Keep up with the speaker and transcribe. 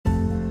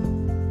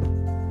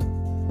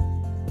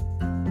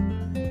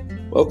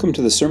Welcome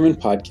to the Sermon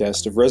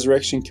Podcast of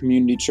Resurrection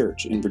Community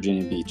Church in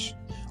Virginia Beach.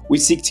 We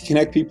seek to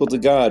connect people to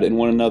God and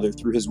one another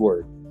through His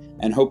Word,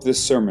 and hope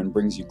this sermon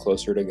brings you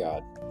closer to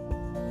God.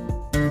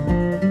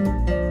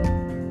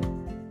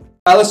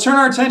 Let's turn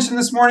our attention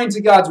this morning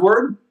to God's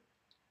Word.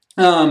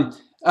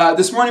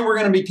 This morning we're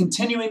going to be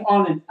continuing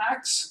on in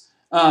Acts,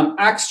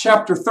 Acts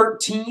chapter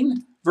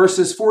 13,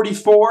 verses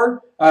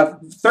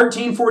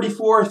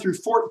 13:44 through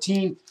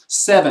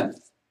 14:7.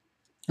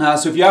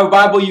 So if you have a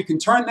Bible, you can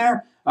turn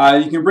there.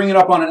 You can bring it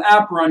up on an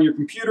app or on your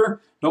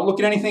computer. Don't look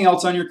at anything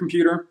else on your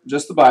computer,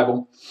 just the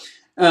Bible.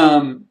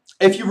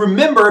 If you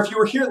remember, if you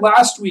were here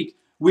last week,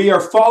 we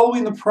are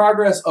following the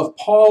progress of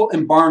Paul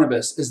and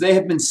Barnabas as they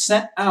have been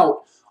sent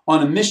out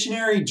on a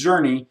missionary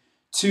journey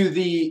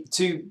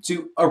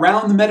to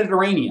around the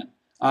Mediterranean.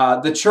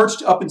 The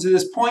church up until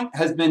this point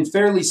has been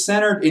fairly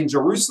centered in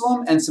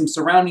Jerusalem and some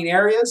surrounding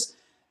areas.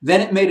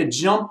 Then it made a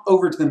jump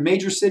over to the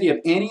major city of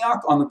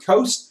Antioch on the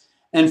coast,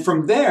 and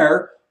from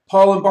there,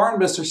 Paul and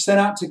Barnabas are sent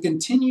out to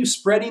continue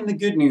spreading the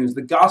good news,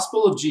 the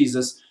gospel of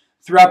Jesus,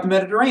 throughout the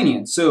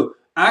Mediterranean. So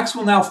Acts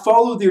will now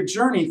follow their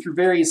journey through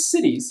various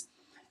cities.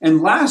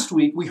 And last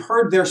week we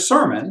heard their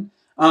sermon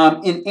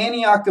in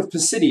Antioch of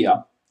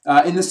Pisidia,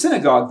 in the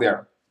synagogue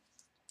there.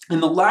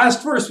 And the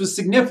last verse was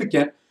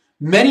significant.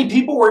 Many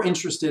people were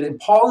interested, and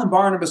Paul and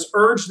Barnabas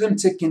urged them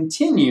to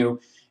continue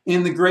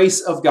in the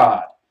grace of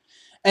God.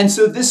 And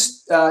so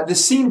this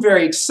seemed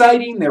very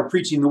exciting. They were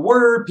preaching the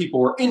word. People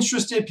were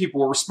interested.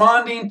 People were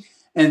responding.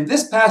 And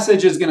this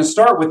passage is going to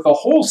start with the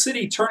whole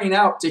city turning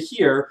out to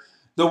hear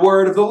the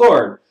word of the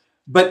Lord.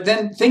 But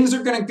then things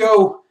are going to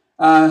go,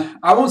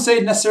 I won't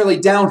say necessarily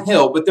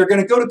downhill, but they're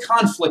going to go to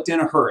conflict in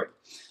a hurry.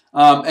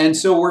 And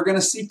so we're going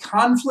to see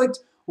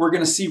conflict. We're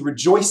going to see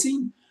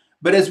rejoicing.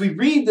 But as we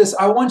read this,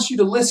 I want you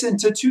to listen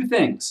to two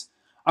things.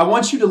 I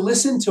want you to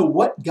listen to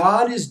what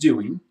God is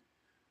doing.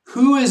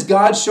 Who is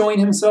God showing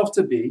himself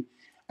to be?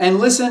 And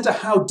listen to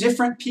how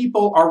different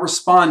people are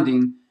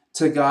responding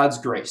to God's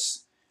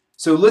grace.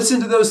 So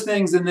listen to those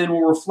things and then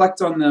we'll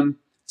reflect on them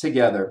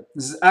together.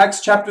 This is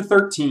Acts chapter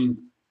 13,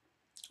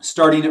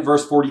 starting at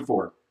verse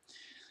 44.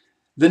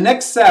 The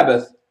next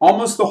Sabbath,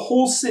 almost the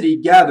whole city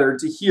gathered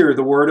to hear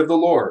the word of the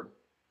Lord.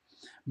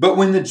 But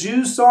when the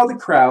Jews saw the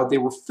crowd, they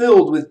were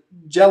filled with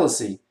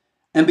jealousy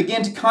and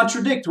began to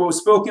contradict what was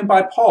spoken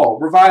by Paul,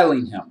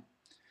 reviling him.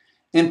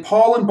 And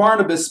Paul and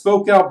Barnabas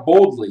spoke out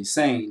boldly,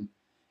 saying,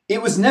 "It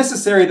was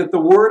necessary that the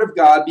word of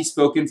God be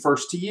spoken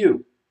first to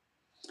you.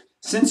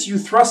 Since you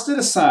thrust it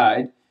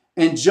aside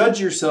and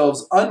judge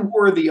yourselves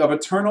unworthy of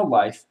eternal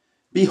life,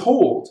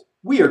 behold,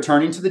 we are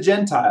turning to the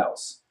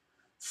Gentiles.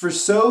 For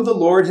so the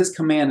Lord has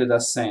commanded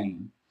us,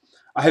 saying,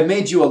 I have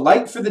made you a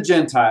light for the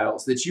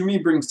Gentiles, that you may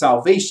bring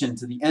salvation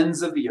to the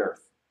ends of the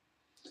earth."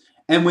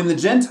 And when the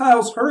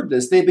Gentiles heard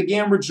this, they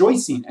began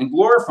rejoicing and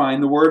glorifying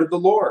the word of the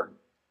Lord.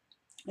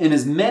 And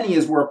as many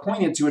as were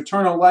appointed to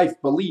eternal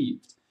life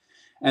believed.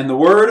 And the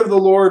word of the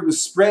Lord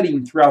was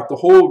spreading throughout the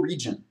whole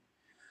region.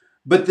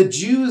 But the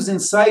Jews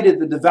incited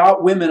the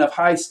devout women of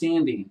high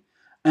standing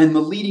and the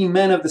leading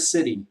men of the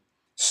city,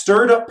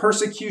 stirred up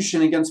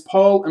persecution against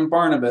Paul and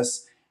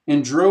Barnabas,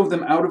 and drove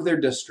them out of their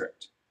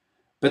district.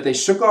 But they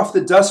shook off the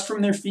dust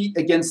from their feet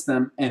against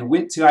them and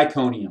went to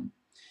Iconium.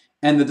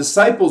 And the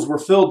disciples were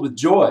filled with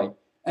joy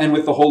and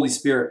with the Holy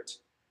Spirit.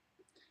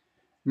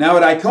 Now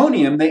at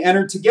Iconium they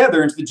entered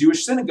together into the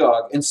Jewish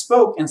synagogue and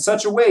spoke in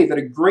such a way that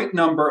a great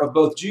number of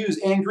both Jews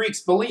and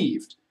Greeks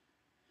believed.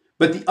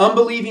 But the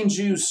unbelieving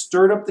Jews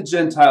stirred up the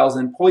Gentiles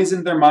and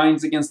poisoned their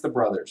minds against the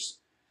brothers.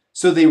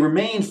 So they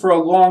remained for a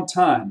long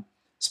time,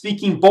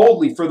 speaking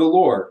boldly for the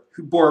Lord,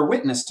 who bore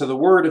witness to the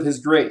word of his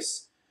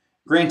grace,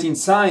 granting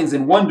signs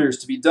and wonders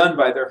to be done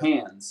by their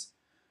hands.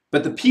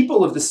 But the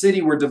people of the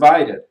city were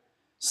divided.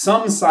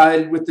 Some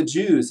sided with the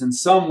Jews and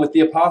some with the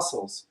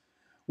apostles.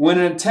 When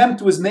an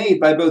attempt was made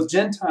by both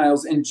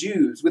Gentiles and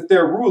Jews with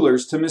their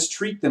rulers to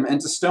mistreat them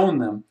and to stone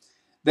them,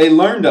 they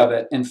learned of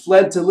it and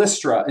fled to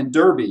Lystra and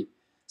Derbe,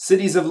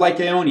 cities of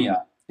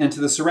Lycaonia, and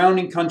to the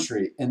surrounding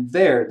country, and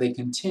there they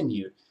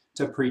continued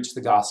to preach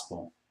the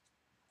gospel.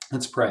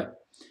 Let's pray.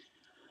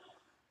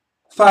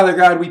 Father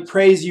God, we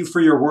praise you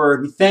for your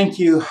word. We thank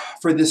you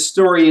for this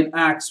story in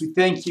Acts. We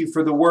thank you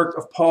for the work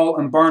of Paul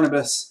and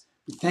Barnabas.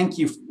 We thank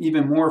you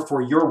even more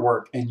for your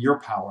work and your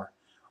power.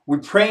 We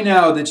pray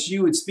now that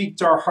you would speak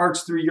to our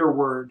hearts through your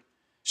word.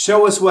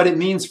 Show us what it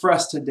means for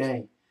us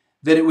today,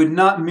 that it would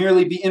not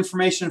merely be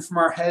information from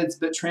our heads,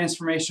 but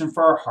transformation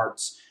for our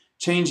hearts,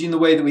 changing the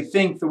way that we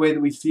think, the way that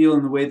we feel,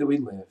 and the way that we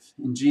live.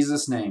 In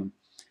Jesus' name,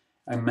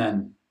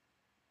 amen.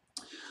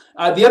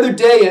 The other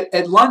day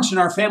at lunch in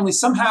our family,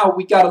 somehow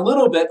we got a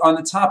little bit on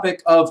the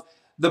topic of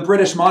the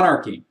British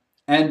monarchy.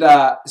 And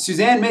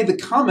Suzanne made the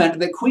comment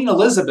that Queen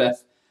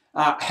Elizabeth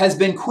has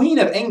been Queen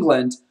of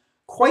England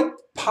quite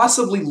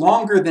possibly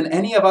longer than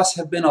any of us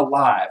have been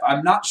alive.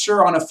 I'm not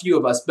sure on a few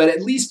of us, but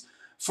at least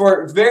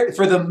for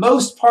the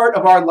most part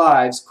of our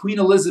lives, Queen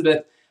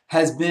Elizabeth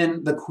has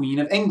been the Queen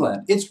of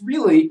England. It's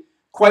really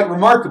quite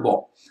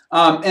remarkable.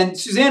 And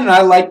Suzanne and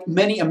I, like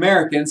many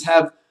Americans,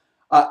 have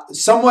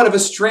somewhat of a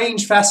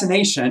strange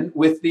fascination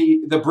with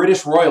the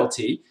British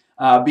royalty.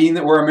 Being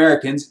that we're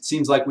Americans, it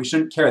seems like we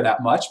shouldn't care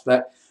that much,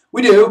 but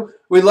we do.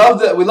 We love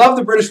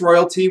the British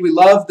royalty. We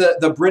love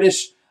the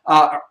British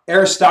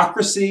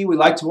aristocracy. We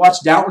like to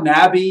watch Downton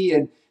Abbey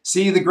and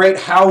see the great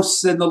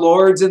house and the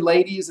lords and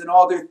ladies and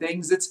all their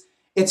things.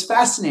 It's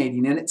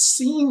fascinating, and it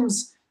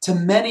seems to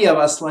many of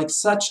us like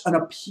such an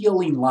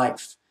appealing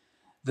life.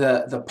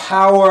 The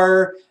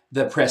power,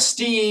 the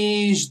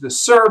prestige, the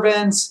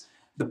servants,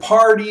 the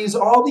parties,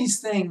 all these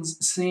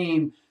things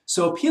seem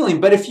so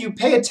appealing. But if you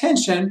pay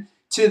attention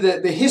to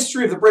the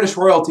history of the British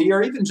royalty,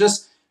 or even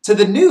just to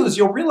the news,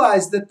 you'll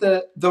realize that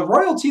the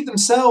royalty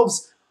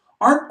themselves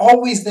aren't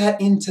always that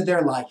into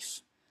their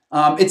life.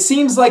 It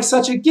seems like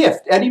such a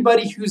gift.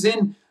 Anybody who's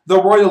in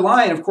the royal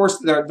line, of course,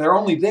 they're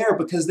only there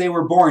because they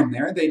were born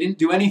there. They didn't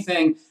do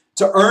anything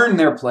to earn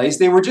their place.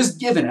 They were just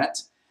given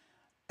it.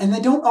 And they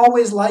don't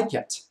always like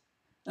it.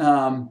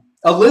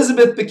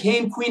 Elizabeth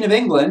became Queen of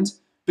England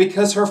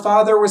because her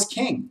father was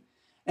king.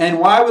 And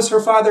why was her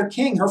father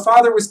king? Her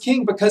father was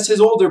king because his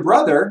older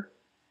brother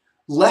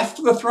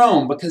left the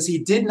throne because he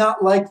did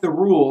not like the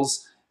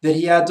rules that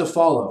he had to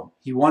follow.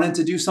 He wanted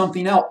to do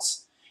something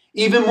else.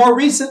 Even more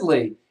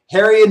recently,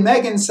 Harry and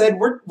Meghan said,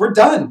 we're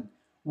done.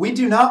 We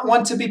do not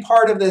want to be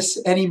part of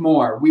this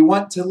anymore. We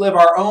want to live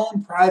our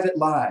own private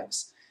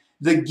lives.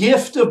 The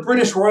gift of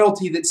British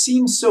royalty that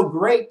seems so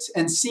great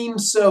and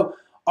seems so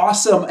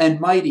awesome and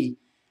mighty,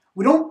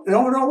 we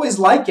don't always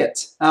like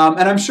it. And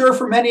I'm sure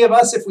for many of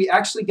us, if we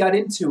actually got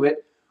into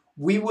it,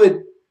 we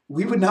would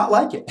not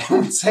like it.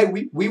 We'd say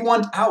we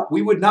want out.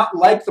 We would not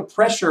like the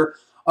pressure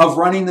of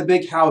running the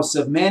big house,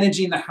 of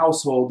managing the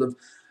household, of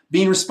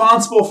being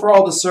responsible for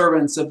all the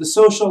servants, of the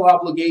social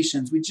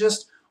obligations. We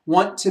just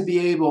want to be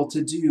able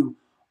to do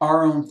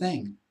our own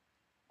thing.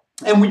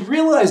 And we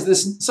realize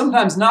this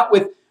sometimes not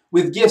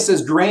with gifts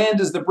as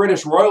grand as the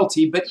British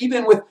royalty, but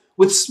even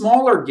with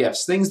smaller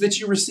gifts, things that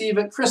you receive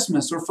at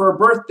Christmas or for a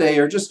birthday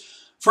or just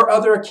for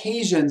other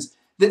occasions,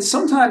 that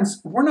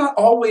sometimes we're not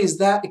always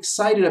that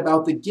excited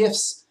about the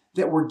gifts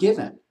that we're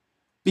given.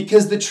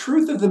 Because the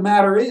truth of the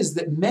matter is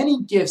that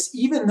many gifts,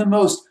 even the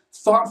most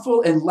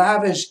thoughtful and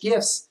lavish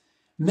gifts,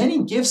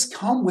 many gifts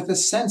come with a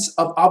sense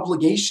of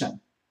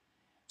obligation.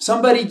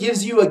 Somebody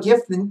gives you a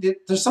gift, and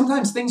there's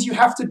sometimes things you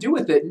have to do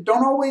with it. You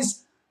don't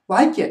always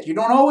like it. You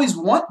don't always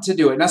want to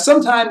do it. Now,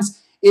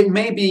 sometimes it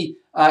may be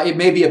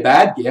a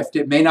bad gift.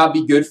 It may not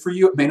be good for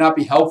you. It may not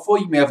be helpful.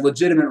 You may have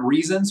legitimate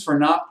reasons for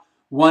not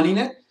wanting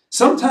it.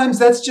 Sometimes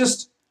that's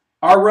just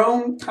our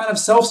own kind of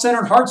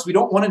self-centered hearts. We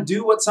don't want to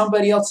do what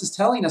somebody else is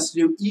telling us to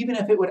do, even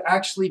if it would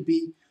actually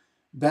be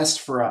best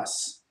for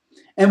us.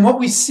 And what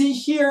we see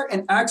here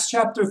in Acts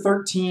chapter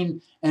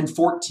 13 and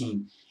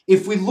 14,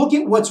 if we look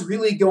at what's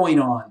really going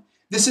on,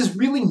 this is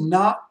really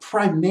not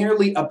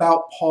primarily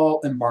about Paul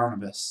and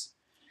Barnabas.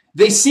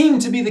 They seem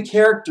to be the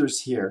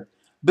characters here,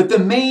 but the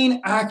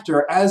main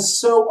actor, as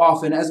so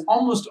often, as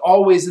almost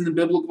always in the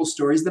biblical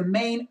stories, the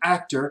main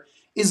actor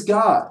is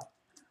God.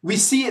 We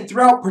see it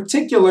throughout,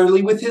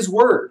 particularly with his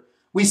word.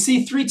 We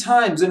see 3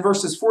 times in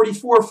verses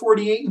 44,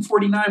 48, and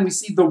 49, we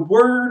see the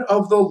word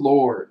of the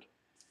Lord.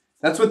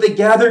 That's what they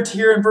gathered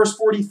here in verse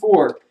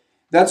 44.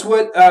 That's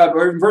what,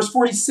 or in verse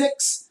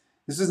 46,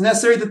 this is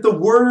necessary that the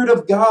word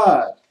of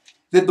God,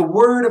 then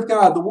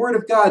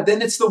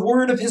it's the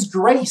word of his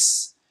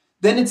grace.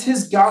 Then it's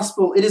his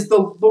gospel. It is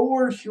the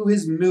Lord who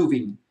is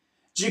moving.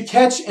 Did you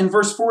catch in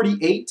verse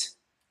 48,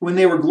 when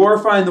they were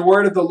glorifying the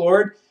word of the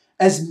Lord?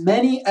 As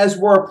many as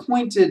were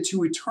appointed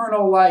to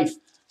eternal life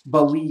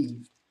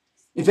believed.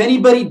 If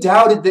anybody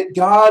doubted that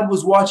God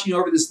was watching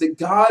over this, that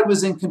God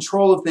was in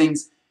control of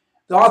things,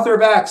 the author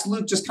of Acts,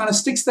 Luke, just kind of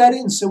sticks that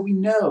in so we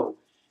know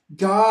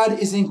God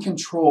is in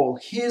control.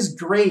 His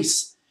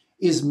grace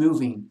is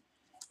moving.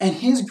 And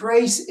his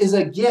grace is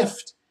a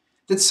gift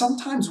that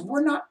sometimes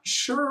we're not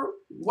sure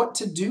what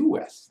to do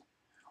with.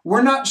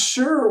 We're not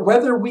sure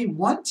whether we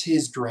want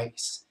his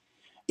grace.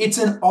 It's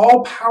an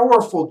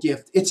all-powerful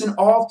gift. It's an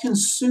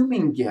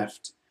all-consuming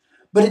gift.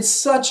 But it's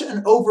such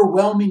an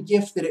overwhelming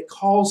gift that it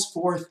calls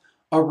forth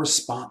a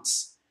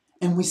response.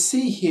 And we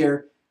see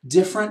here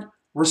different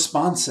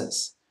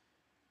responses.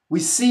 We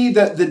see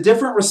the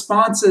different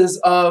responses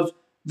of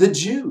the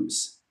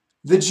Jews,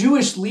 the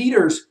Jewish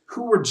leaders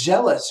who were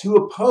jealous, who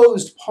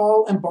opposed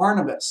Paul and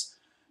Barnabas.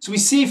 So we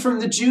see from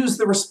the Jews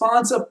the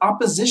response of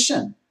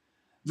opposition,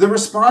 the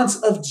response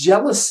of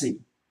jealousy,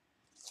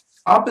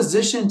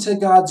 opposition to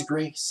God's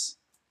grace.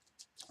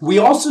 We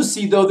also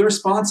see, though, the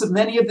response of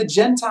many of the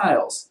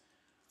Gentiles.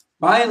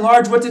 By and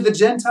large, what did the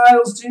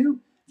Gentiles do?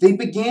 They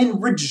began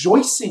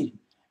rejoicing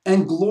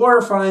and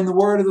glorifying the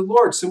word of the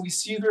Lord. So we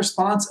see the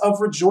response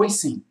of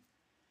rejoicing.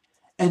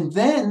 And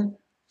then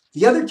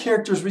the other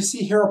characters we see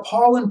here are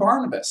Paul and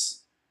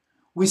Barnabas.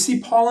 We see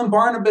Paul and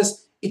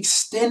Barnabas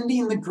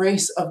extending the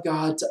grace of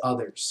God to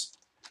others.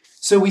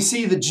 So we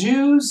see the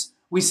Jews,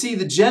 we see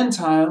the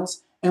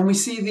Gentiles, and we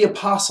see the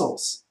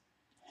apostles.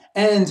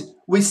 And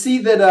we see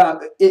that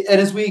and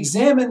as we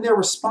examine their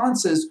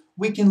responses,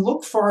 we can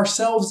look for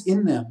ourselves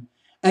in them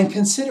and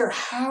consider,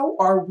 how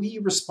are we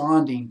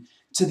responding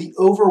to the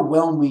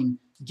overwhelming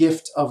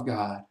gift of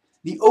God,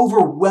 the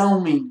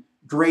overwhelming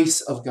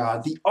grace of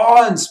God, the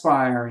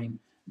awe-inspiring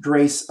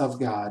grace of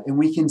God. And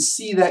we can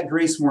see that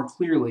grace more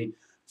clearly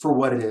for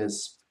what it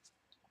is.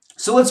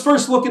 So let's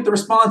first look at the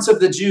response of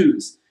the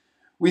Jews.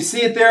 We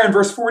see it there in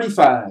verse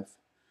 45.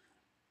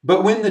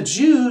 But when the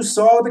Jews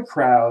saw the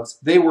crowds,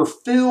 they were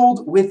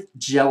filled with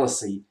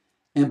jealousy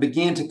and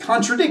began to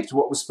contradict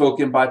what was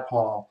spoken by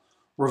Paul,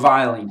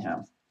 reviling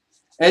him.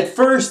 At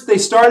first, they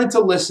started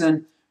to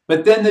listen,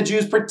 but then the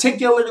Jews,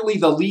 particularly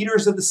the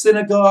leaders of the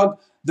synagogue,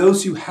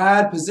 those who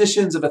had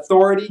positions of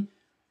authority,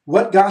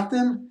 what got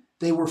them?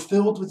 They were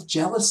filled with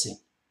jealousy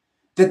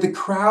that the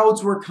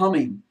crowds were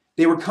coming.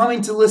 They were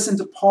coming to listen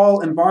to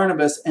Paul and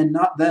Barnabas and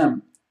not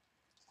them.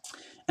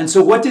 And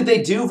so what did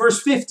they do?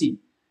 Verse 50.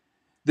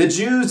 The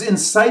Jews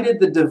incited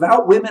the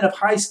devout women of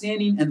high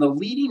standing and the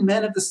leading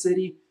men of the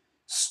city,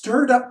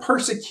 stirred up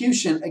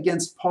persecution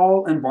against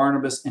Paul and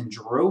Barnabas, and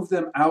drove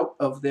them out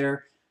of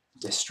their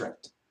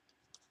district.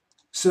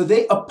 So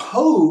they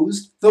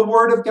opposed the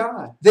word of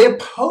God. They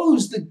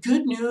opposed the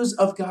good news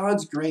of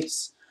God's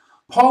grace.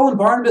 Paul and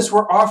Barnabas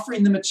were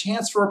offering them a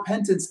chance for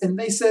repentance, and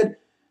they said,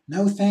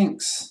 no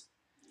thanks.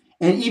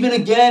 And even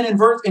again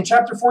in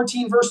chapter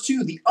 14, verse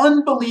 2, the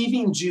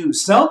unbelieving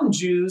Jews, some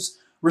Jews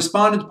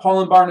responded to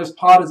Paul and Barnabas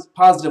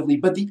positively,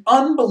 but the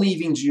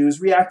unbelieving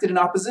Jews reacted in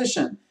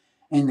opposition,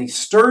 and they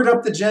stirred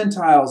up the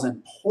Gentiles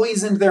and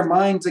poisoned their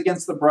minds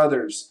against the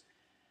brothers.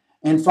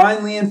 And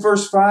finally, in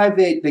verse 5,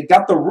 they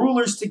got the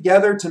rulers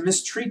together to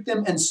mistreat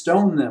them and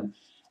stone them,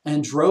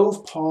 and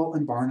drove Paul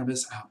and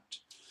Barnabas out.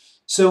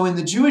 So in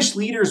the Jewish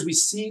leaders, we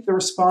see the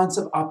response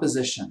of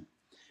opposition.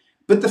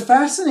 But the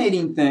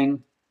fascinating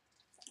thing,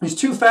 there's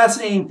two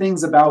fascinating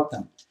things about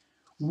them.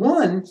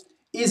 One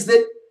is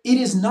that it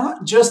is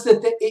not just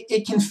that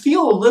it can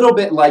feel a little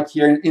bit like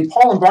here in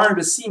Paul and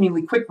Barnabas'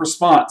 seemingly quick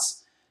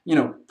response. You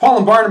know, Paul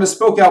and Barnabas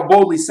spoke out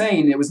boldly,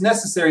 saying it was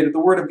necessary that the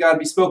word of God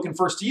be spoken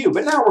first to you,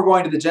 but now we're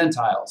going to the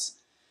Gentiles.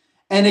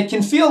 And it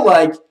can feel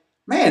like,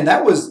 man,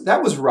 that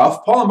was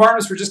rough. Paul and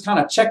Barnabas were just kind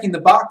of checking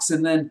the box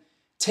and then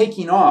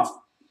taking off.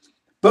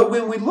 But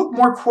when we look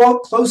more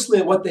closely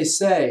at what they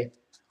say,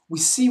 we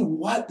see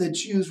what the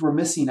Jews were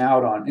missing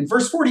out on. In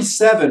verse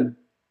 47,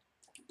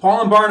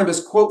 Paul and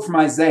Barnabas quote from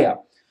Isaiah.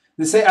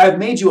 They say, I have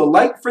made you a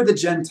light for the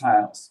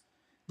Gentiles,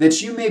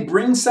 that you may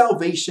bring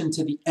salvation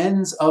to the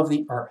ends of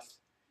the earth.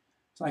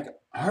 It's like,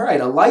 all right,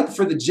 a light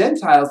for the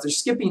Gentiles, they're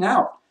skipping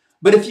out.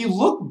 But if you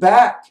look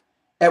back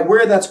at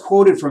where that's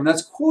quoted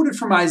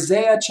from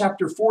Isaiah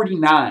chapter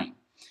 49.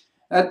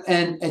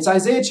 And it's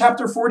Isaiah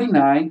chapter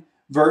 49,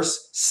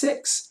 verse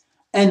 6.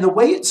 And the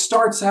way it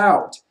starts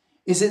out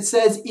is it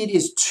says, it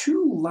is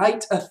too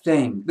light a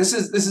thing. This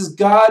is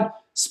God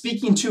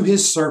speaking to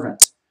his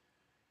servant.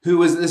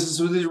 These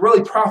are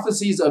really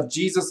prophecies of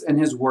Jesus and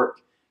his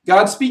work.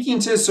 God speaking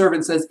to his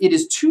servant says, it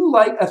is too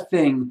light a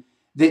thing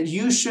that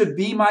you should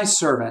be my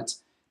servant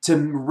to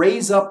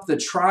raise up the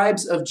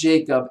tribes of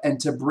Jacob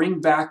and to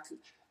bring back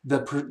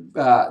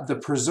the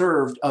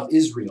preserved of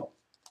Israel.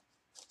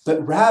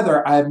 But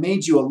rather, I have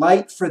made you a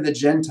light for the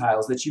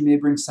Gentiles, that you may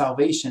bring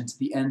salvation to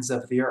the ends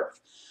of the earth.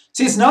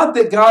 See, it's not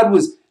that God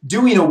was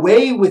doing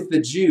away with the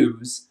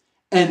Jews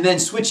and then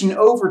switching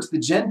over to the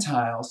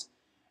Gentiles.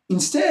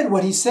 Instead,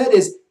 what he said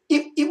is,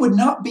 it would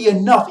not be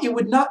enough. It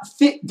would not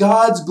fit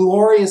God's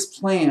glorious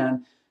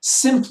plan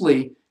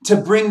simply to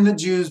bring the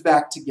Jews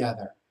back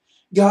together.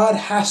 God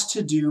has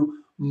to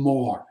do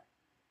more.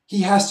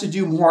 He has to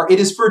do more. It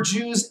is for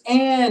Jews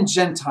and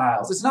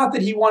Gentiles. It's not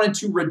that he wanted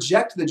to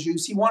reject the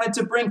Jews. He wanted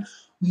to bring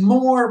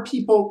more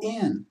people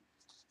in.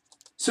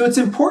 So it's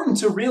important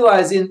to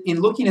realize in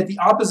looking at the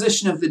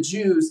opposition of the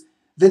Jews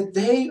that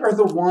they are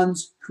the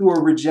ones who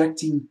are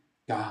rejecting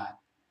God.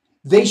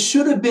 They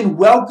should have been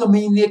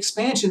welcoming the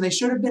expansion. They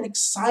should have been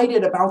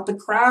excited about the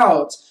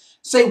crowds.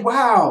 Say,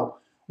 wow,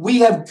 we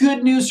have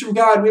good news from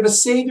God. We have a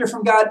Savior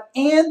from God,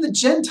 and the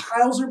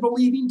Gentiles are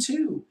believing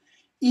too.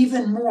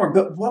 Even more.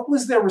 But what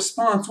was their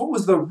response? What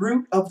was the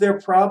root of their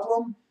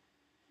problem?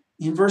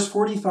 In verse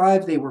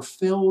 45, they were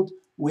filled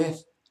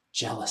with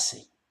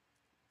jealousy.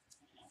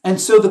 And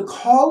so the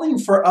calling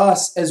for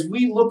us as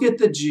we look at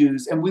the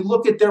Jews and we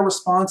look at their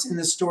response in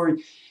this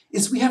story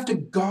is we have to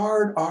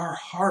guard our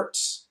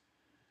hearts.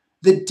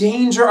 The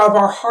danger of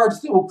our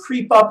hearts that will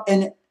creep up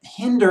and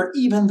hinder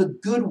even the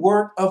good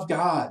work of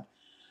God.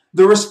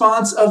 The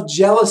response of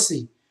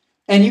jealousy.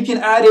 And you can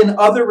add in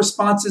other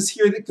responses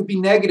here that could be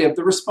negative.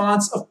 The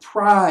response of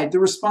pride, the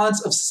response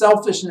of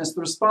selfishness,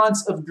 the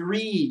response of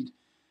greed.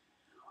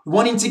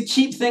 Wanting to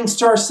keep things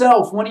to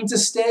ourselves, wanting to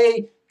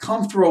stay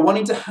comfortable,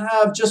 wanting to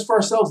have just for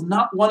ourselves,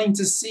 not wanting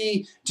to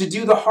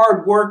do the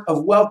hard work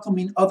of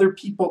welcoming other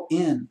people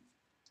in.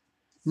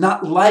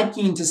 Not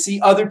liking to see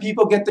other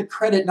people get the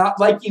credit, not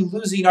liking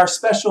losing our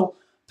special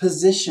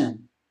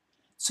position.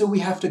 So we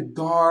have to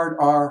guard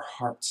our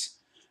hearts.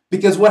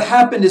 Because what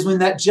happened is when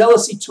that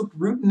jealousy took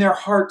root in their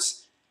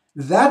hearts,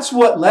 that's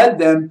what led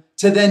them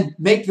to then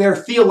make their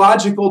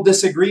theological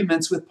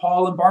disagreements with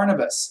Paul and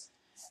Barnabas.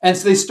 And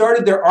so they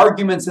started their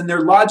arguments and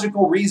their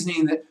logical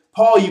reasoning that,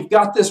 Paul, you've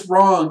got this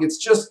wrong. It's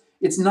just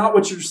It's not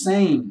what you're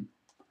saying.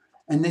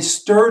 And they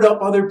stirred up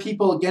other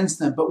people against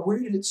them. But where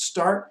did it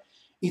start?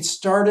 It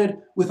started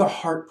with a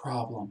heart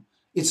problem.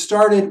 It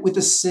started with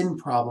a sin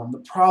problem, the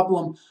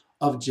problem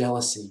of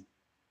jealousy.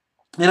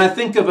 And I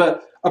think of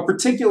a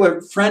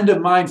particular friend of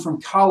mine from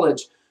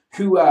college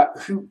who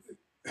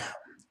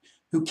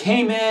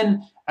came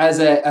in as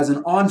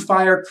an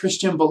on-fire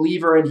Christian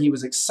believer, and he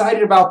was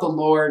excited about the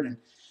Lord. And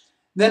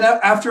then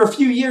after a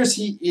few years,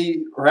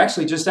 or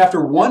actually just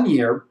after 1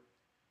 year,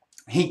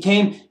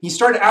 he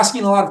started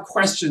asking a lot of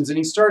questions, and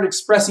he started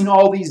expressing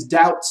all these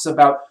doubts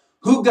about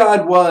who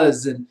God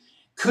was and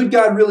could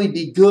God really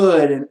be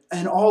good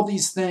and all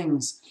these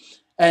things.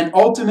 And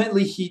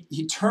ultimately,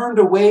 he turned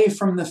away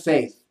from the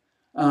faith.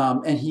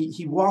 And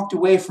he walked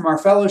away from our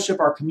fellowship,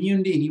 our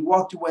community, and he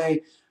walked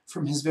away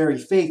from his very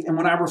faith. And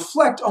when I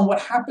reflect on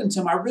what happened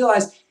to him, I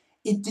realize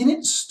it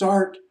didn't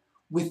start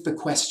with the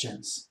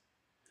questions.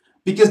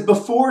 Because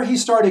before he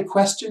started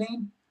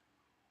questioning,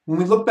 when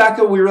we look back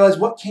at it, we realize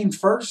what came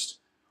first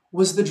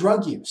was the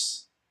drug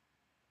use.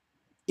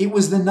 It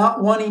was the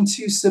not wanting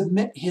to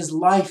submit his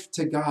life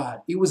to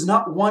God. It was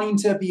not wanting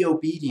to be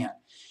obedient.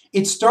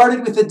 It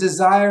started with a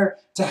desire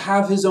to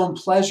have his own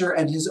pleasure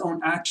and his own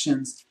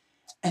actions.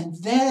 And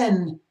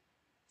then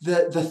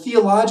the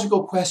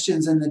theological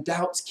questions and the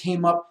doubts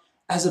came up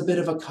as a bit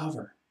of a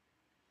cover.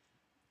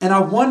 And I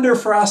wonder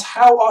for us,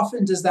 how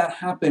often does that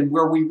happen,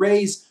 where we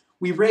raise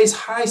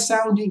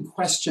high-sounding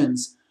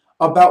questions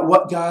about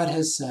what God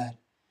has said,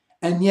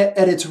 and yet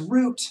at its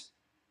root,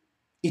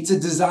 it's a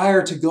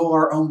desire to go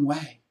our own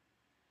way,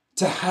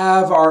 to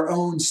have our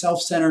own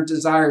self-centered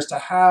desires, to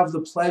have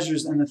the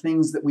pleasures and the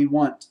things that we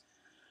want.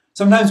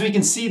 Sometimes we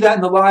can see that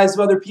in the lives of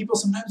other people.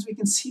 Sometimes we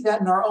can see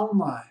that in our own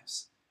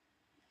lives.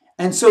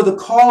 And so the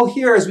call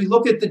here, as we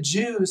look at the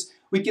Jews,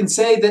 we can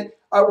say that,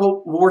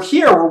 we're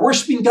here, we're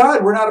worshiping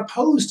God, we're not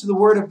opposed to the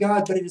Word of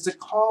God, but it is a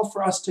call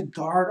for us to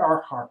guard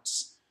our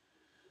hearts,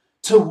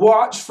 to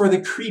watch for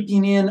the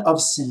creeping in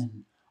of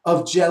sin,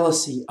 of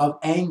jealousy, of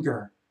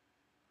anger,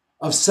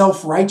 of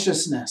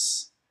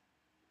self-righteousness,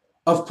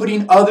 of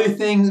making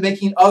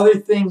other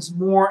things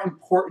more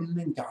important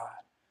than God,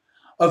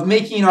 of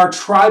making our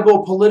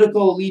tribal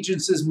political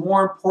allegiances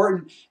more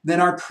important than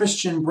our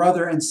Christian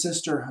brother and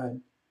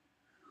sisterhood.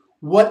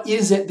 What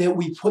is it that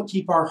we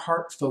keep our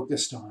heart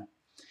focused on?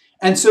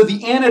 And so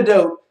the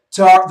antidote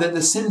to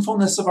the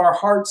sinfulness of our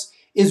hearts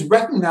is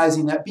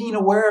recognizing that, being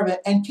aware of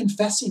it, and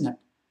confessing it.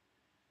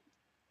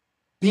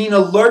 Being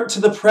alert to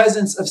the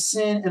presence of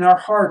sin in our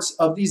hearts,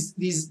 of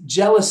these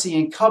jealousy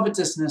and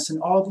covetousness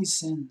and all these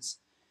sins.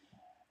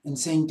 And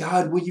saying,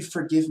 God, will you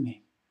forgive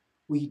me?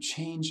 Will you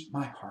change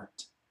my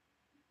heart?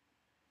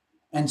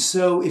 And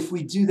so if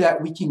we do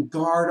that, we can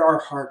guard our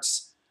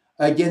hearts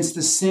against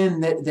the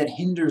sin that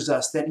hinders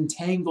us, that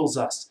entangles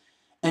us,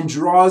 and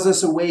draws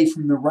us away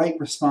from the right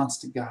response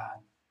to God.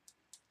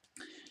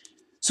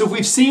 So if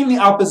we've seen the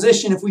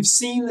opposition, if we've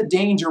seen the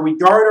danger, we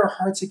guard our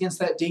hearts against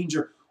that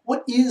danger.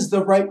 What is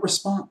the right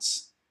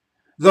response?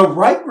 The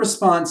right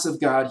response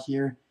of God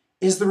here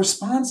is the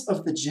response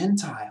of the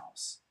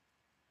Gentiles.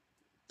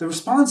 The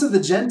response of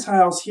the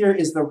Gentiles here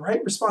is the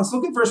right response.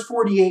 Look at verse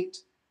 48.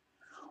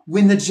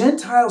 When the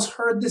Gentiles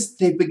heard this,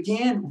 they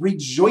began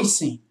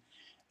rejoicing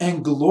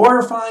and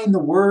glorifying the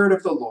word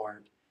of the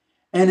Lord.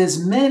 And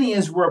as many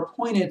as were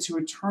appointed to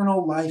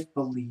eternal life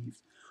believed.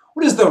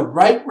 What is the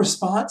right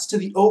response to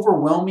the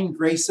overwhelming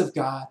grace of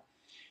God?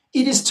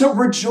 It is to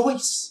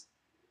rejoice.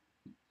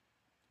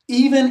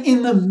 Even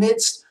in the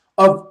midst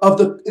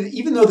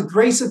even though the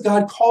grace of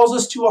God calls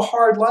us to a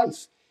hard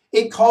life,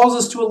 it calls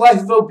us to a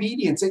life of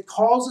obedience, it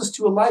calls us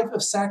to a life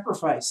of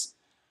sacrifice.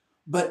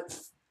 But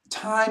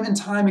time and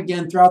time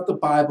again throughout the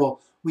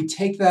Bible, we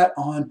take that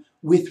on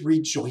with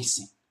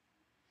rejoicing.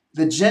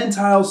 The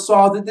Gentiles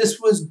saw that this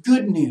was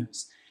good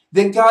news,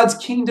 that God's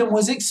kingdom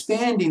was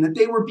expanding, that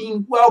they were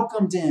being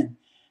welcomed in.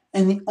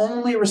 And the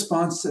only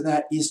response to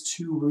that is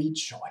to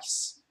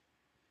rejoice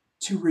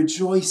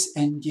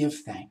and give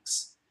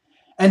thanks.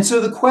 And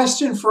so the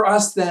question for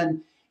us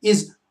then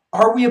is,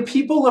 are we a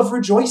people of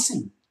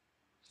rejoicing?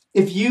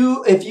 If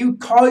you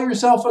call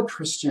yourself a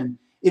Christian,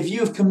 if you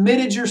have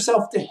committed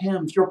yourself to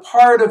Him, if you're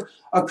part of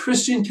a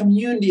Christian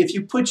community, if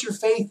you put your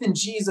faith in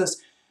Jesus,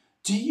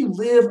 do you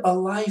live a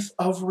life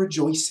of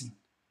rejoicing?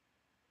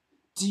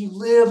 Do you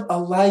live a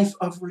life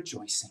of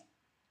rejoicing?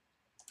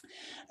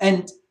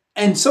 And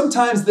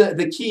sometimes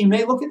the key, you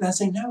may look at that and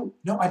say, no,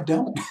 I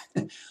don't.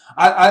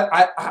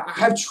 I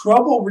have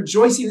trouble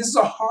rejoicing. This is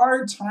a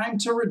hard time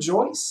to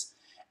rejoice.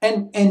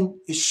 And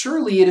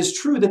surely it is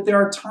true that there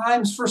are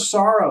times for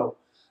sorrow.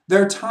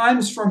 There are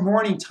times for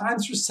mourning,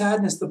 times for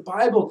sadness. The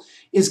Bible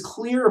is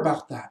clear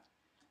about that.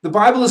 The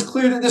Bible is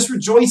clear that this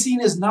rejoicing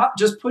is not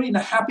just putting a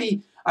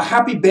happy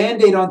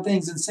Band-Aid on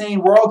things and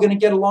saying we're all going to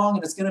get along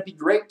and it's going to be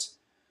great.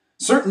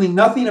 Certainly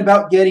nothing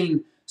about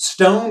getting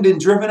stoned and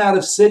driven out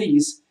of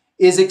cities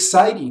is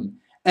exciting.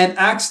 And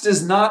Acts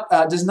does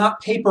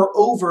not paper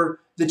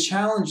over the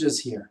challenges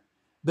here.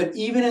 But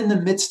even in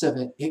the midst of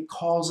it, it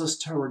calls us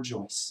to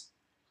rejoice.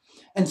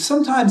 And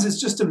sometimes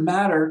it's just a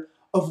matter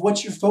of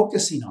what you're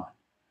focusing on.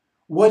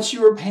 what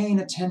you are paying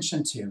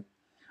attention to.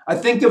 I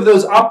think of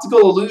those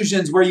optical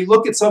illusions where you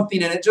look at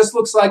something and it just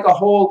looks like a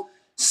whole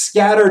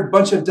scattered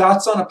bunch of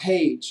dots on a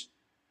page.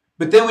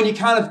 But then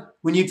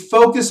when you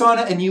focus on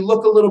it and you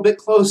look a little bit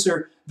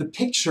closer, the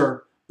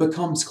picture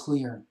becomes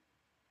clear.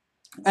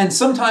 And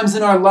sometimes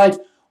in our life,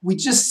 we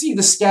just see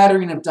the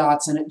scattering of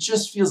dots and it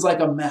just feels like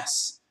a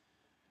mess.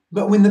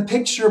 But when the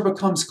picture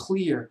becomes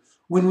clear,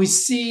 when we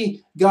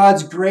see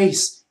God's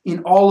grace in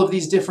all of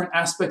these different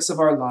aspects of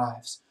our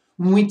lives,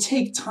 when we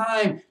take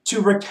time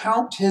to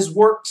recount his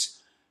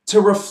works,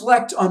 to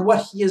reflect on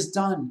what he has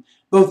done,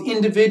 both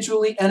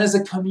individually and as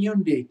a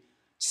community,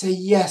 say,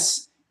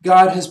 yes,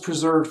 God has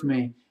preserved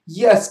me.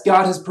 Yes,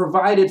 God has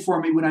provided for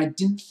me when I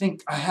didn't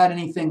think I had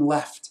anything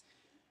left.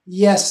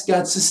 Yes,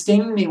 God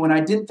sustained me when I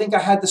didn't think I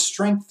had the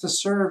strength to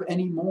serve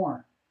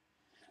anymore.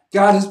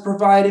 God has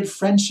provided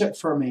friendship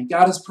for me.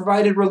 God has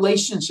provided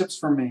relationships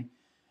for me.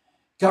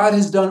 God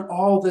has done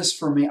all this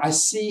for me. I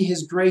see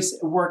his grace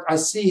at work. I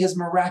see his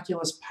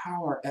miraculous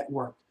power at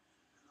work.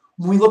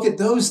 When we look at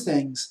those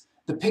things,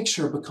 the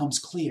picture becomes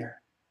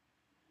clear.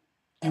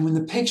 And when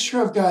the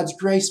picture of God's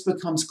grace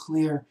becomes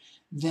clear,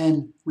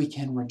 then we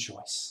can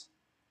rejoice.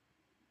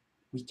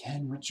 We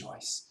can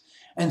rejoice.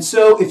 And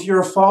so if you're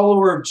a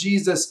follower of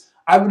Jesus,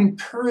 I would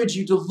encourage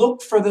you to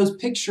look for those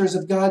pictures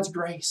of God's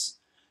grace.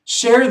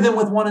 Share them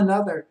with one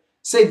another.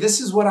 Say,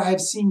 this is what I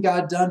have seen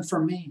God done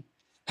for me.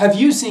 Have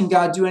you seen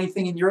God do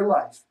anything in your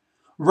life?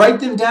 Write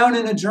them down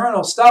in a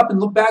journal. Stop and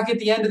look back at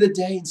the end of the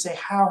day and say,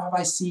 how have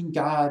I seen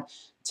God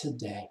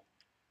today?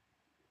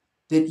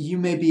 That you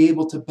may be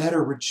able to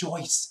better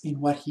rejoice in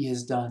what he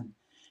has done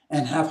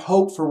and have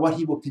hope for what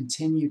he will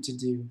continue to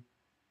do.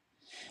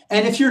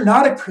 And if you're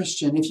not a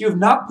Christian, if you have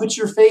not put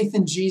your faith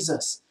in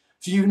Jesus,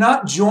 if you've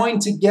not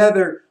joined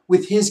together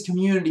with his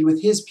community,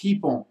 with his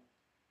people,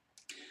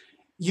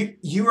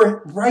 you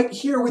are right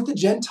here with the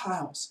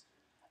Gentiles.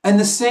 And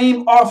the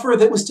same offer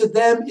that was to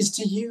them is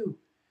to you.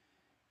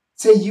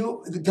 Say,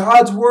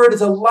 God's word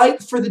is a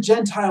light for the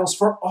Gentiles,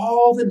 for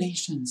all the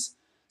nations.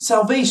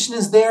 Salvation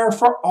is there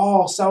for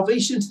all.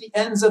 Salvation to the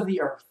ends of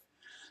the earth.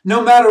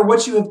 No matter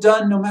what you have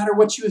done, no matter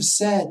what you have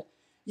said,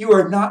 you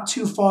are not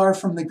too far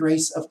from the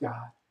grace of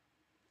God.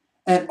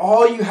 And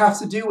all you have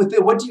to do with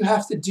it, what do you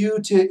have to do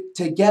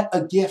to get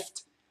a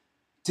gift?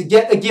 To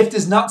get a gift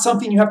is not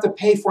something you have to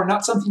pay for,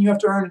 not something you have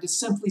to earn. It is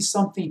simply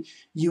something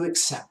you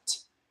accept.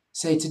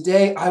 Say,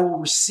 today I will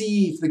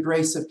receive the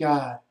grace of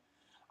God.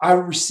 I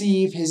will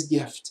receive his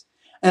gift.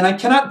 And I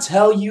cannot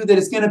tell you that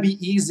it's going to be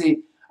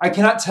easy. I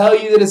cannot tell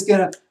you that it's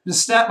going to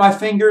snap my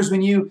fingers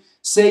when you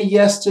say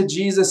yes to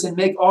Jesus and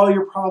make all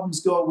your problems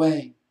go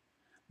away.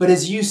 But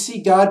as you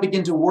see God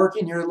begin to work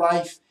in your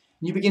life,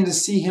 and you begin to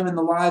see him in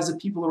the lives of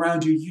people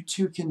around you, you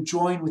too can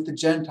join with the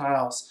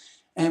Gentiles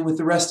and with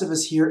the rest of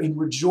us here in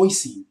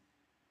rejoicing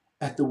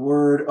at the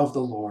word of the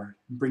Lord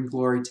and bring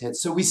glory to it.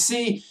 So we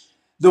see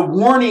the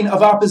warning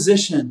of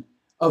opposition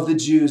of the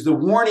Jews, the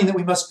warning that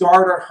we must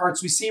guard our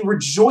hearts. We see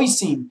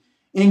rejoicing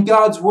in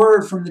God's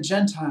word from the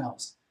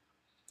Gentiles.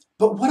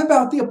 But what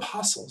about the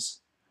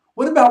apostles?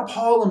 What about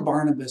Paul and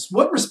Barnabas?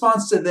 What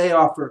response did they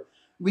offer?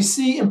 We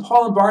see in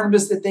Paul and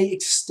Barnabas that they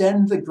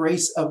extend the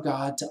grace of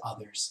God to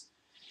others.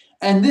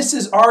 And this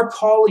is our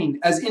calling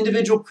as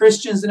individual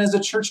Christians and as a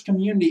church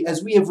community,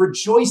 as we have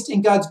rejoiced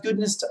in God's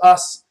goodness to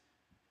us,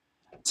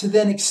 to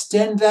then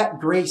extend that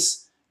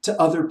grace to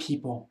other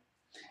people.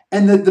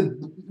 And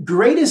the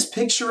greatest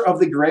picture of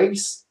the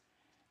grace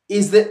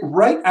is that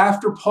right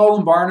after Paul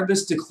and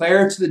Barnabas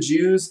declare to the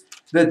Jews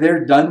that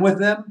they're done with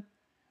them,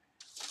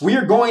 we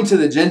are going to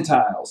the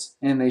Gentiles.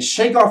 And they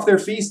shake off their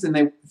feet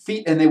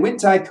and they went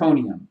to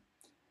Iconium.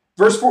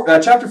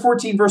 Chapter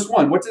 14, verse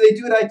 1. What do they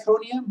do at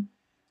Iconium?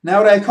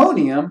 Now at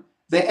Iconium,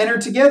 they entered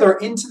together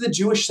into the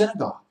Jewish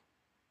synagogue.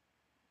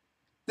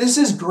 This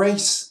is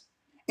grace.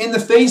 In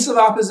the face of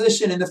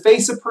opposition, in the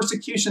face of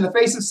persecution, in the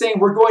face of saying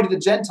we're going to the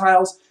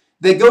Gentiles,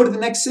 they go to the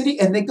next city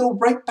and they go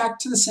right back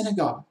to the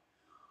synagogue,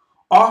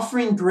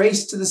 offering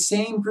grace to the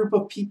same group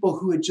of people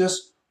who had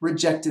just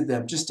rejected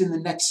them, just in the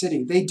next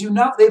city. They've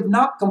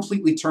not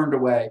completely turned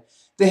away.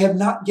 They have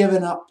not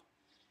given up.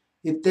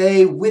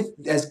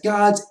 As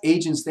God's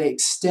agents, they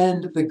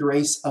extend the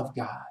grace of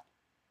God.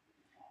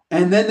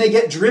 And then they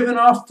get driven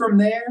off from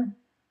there.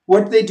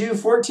 What do they do?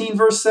 14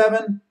 verse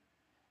 7.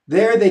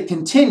 There they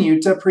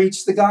continue to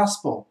preach the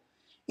gospel.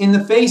 In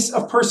the face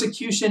of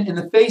persecution, in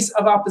the face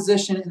of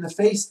opposition, in the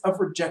face of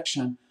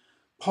rejection,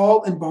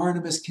 Paul and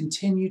Barnabas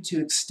continue to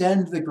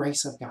extend the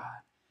grace of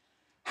God.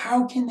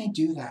 How can they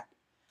do that?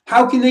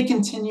 How can they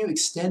continue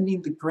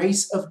extending the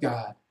grace of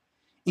God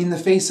in the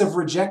face of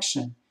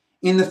rejection,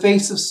 in the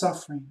face of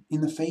suffering,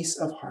 in the face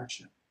of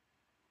hardship?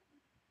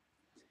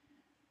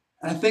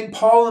 And I think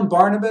Paul and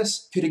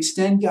Barnabas could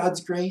extend God's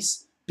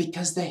grace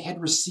because they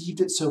had received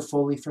it so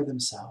fully for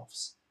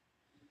themselves.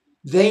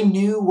 They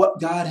knew what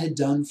God had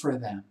done for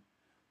them.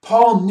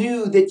 Paul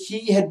knew that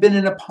he had been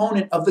an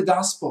opponent of the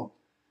gospel,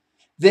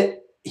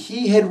 that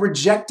he had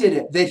rejected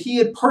it, that he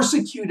had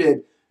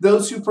persecuted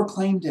those who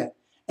proclaimed it,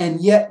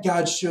 and yet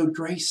God showed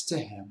grace to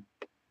him.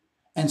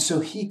 And so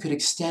he could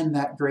extend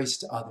that grace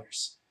to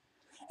others.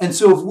 And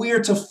so if we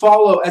are to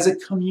follow as a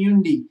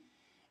community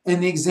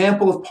in the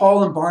example of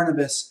Paul and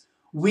Barnabas,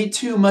 we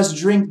too must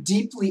drink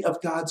deeply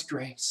of God's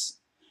grace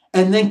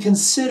and then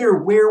consider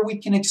where we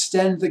can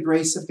extend the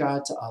grace of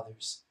God to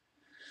others.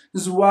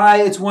 This is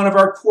why it's one of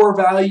our core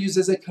values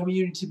as a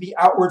community to be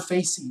outward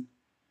facing.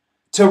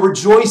 To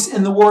rejoice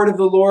in the word of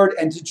the Lord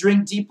and to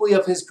drink deeply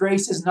of his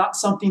grace is not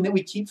something that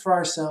we keep for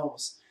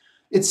ourselves.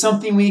 It's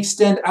something we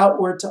extend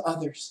outward to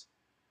others.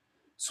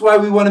 That's why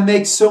we want to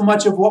make so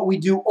much of what we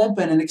do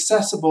open and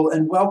accessible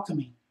and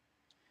welcoming.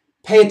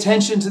 Pay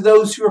attention to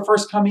those who are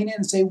first coming in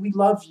and say, we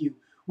love you.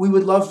 We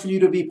would love for you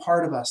to be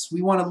part of us.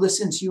 We want to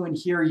listen to you and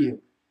hear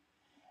you.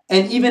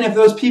 And even if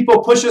those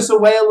people push us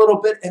away a little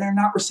bit and are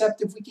not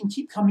receptive, we can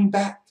keep coming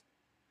back.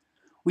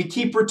 We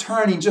keep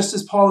returning, just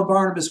as Paul and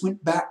Barnabas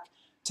went back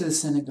to the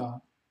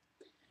synagogue.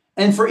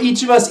 And for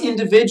each of us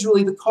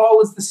individually, the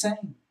call is the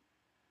same.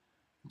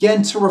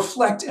 Again, to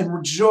reflect and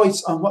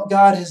rejoice on what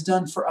God has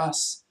done for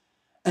us.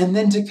 And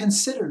then to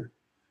consider,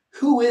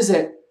 who is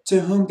it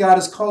to whom God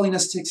is calling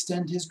us to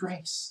extend his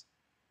grace?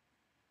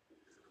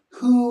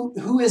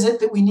 Who is it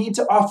that we need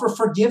to offer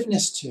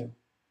forgiveness to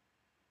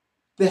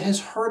that has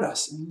hurt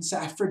us? And say,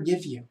 I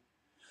forgive you.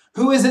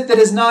 Who is it that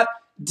has not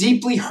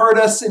deeply hurt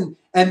us and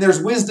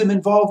there's wisdom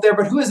involved there,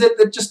 but who is it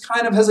that just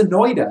kind of has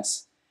annoyed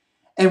us?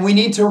 And we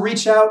need to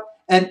reach out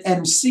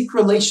and seek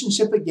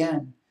relationship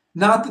again.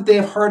 Not that they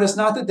have hurt us,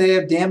 not that they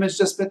have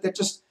damaged us, but they're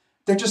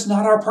just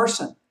not our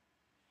person.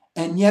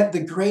 And yet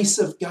the grace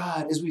of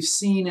God, as we've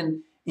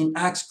seen in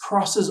Acts,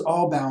 crosses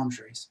all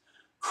boundaries,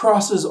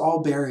 crosses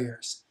all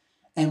barriers.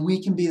 And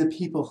we can be the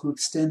people who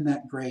extend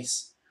that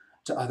grace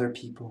to other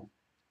people.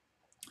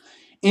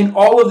 In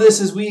all of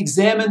this, as we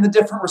examine the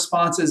different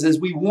responses, as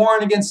we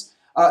warn against,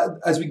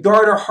 as we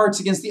guard our hearts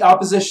against the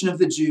opposition of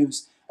the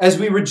Jews, as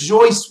we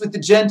rejoice with the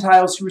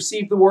Gentiles who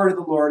receive the word of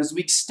the Lord, as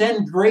we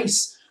extend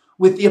grace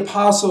with the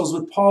apostles,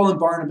 with Paul and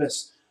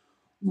Barnabas,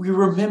 we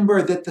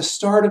remember that the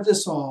start of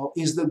this all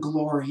is the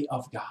glory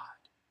of God.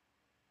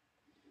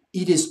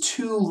 It is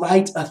too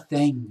light a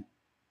thing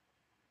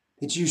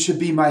that you should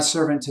be my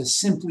servant to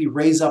simply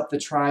raise up the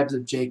tribes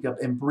of Jacob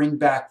and bring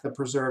back the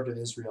preserved of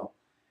Israel.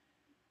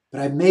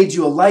 But I made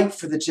you a light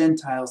for the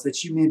Gentiles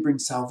that you may bring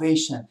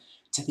salvation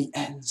to the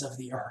ends of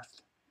the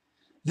earth.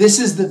 This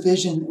is the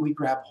vision that we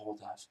grab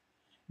hold of.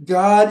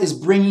 God is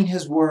bringing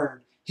his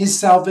word, his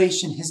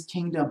salvation, his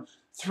kingdom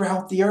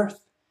throughout the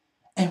earth.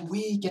 And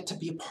we get to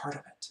be a part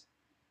of it.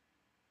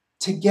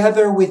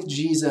 Together with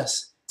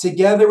Jesus,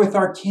 together with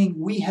our King,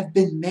 we have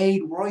been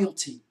made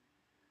royalty.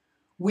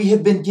 We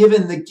have been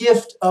given the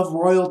gift of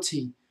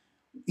royalty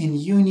in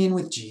union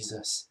with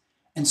Jesus.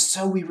 And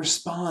so we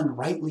respond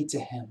rightly to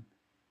him.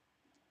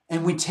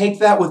 And we take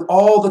that with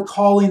all the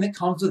calling that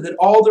comes with it,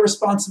 all the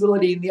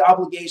responsibility and the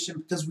obligation,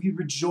 because we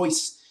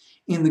rejoice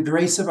in the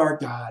grace of our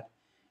God,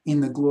 in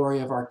the glory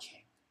of our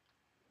King.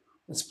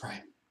 Let's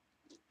pray.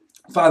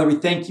 Father, we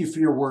thank you for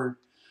your word.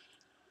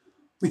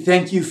 We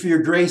thank you for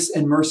your grace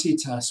and mercy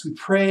to us. We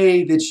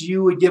pray that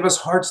you would give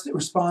us hearts that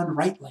respond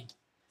rightly,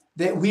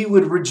 that we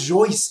would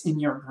rejoice in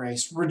your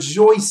grace,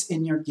 rejoice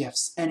in your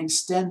gifts, and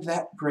extend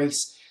that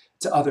grace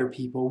to other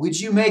people.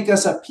 Would you make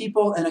us a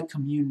people and a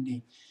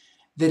community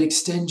that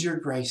extend your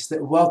grace,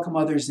 that welcome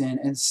others in,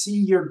 and see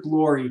your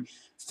glory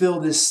fill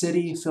this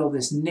city, fill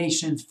this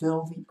nation,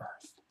 fill the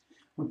earth.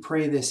 We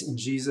pray this in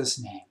Jesus'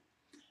 name.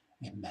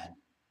 Amen.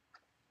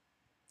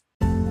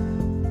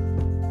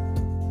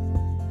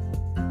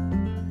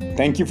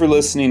 Thank you for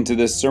listening to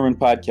this sermon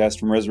podcast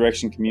from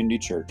Resurrection Community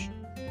Church.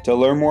 To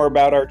learn more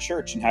about our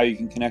church and how you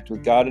can connect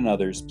with God and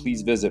others,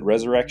 please visit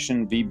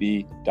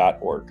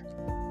resurrectionvb.org.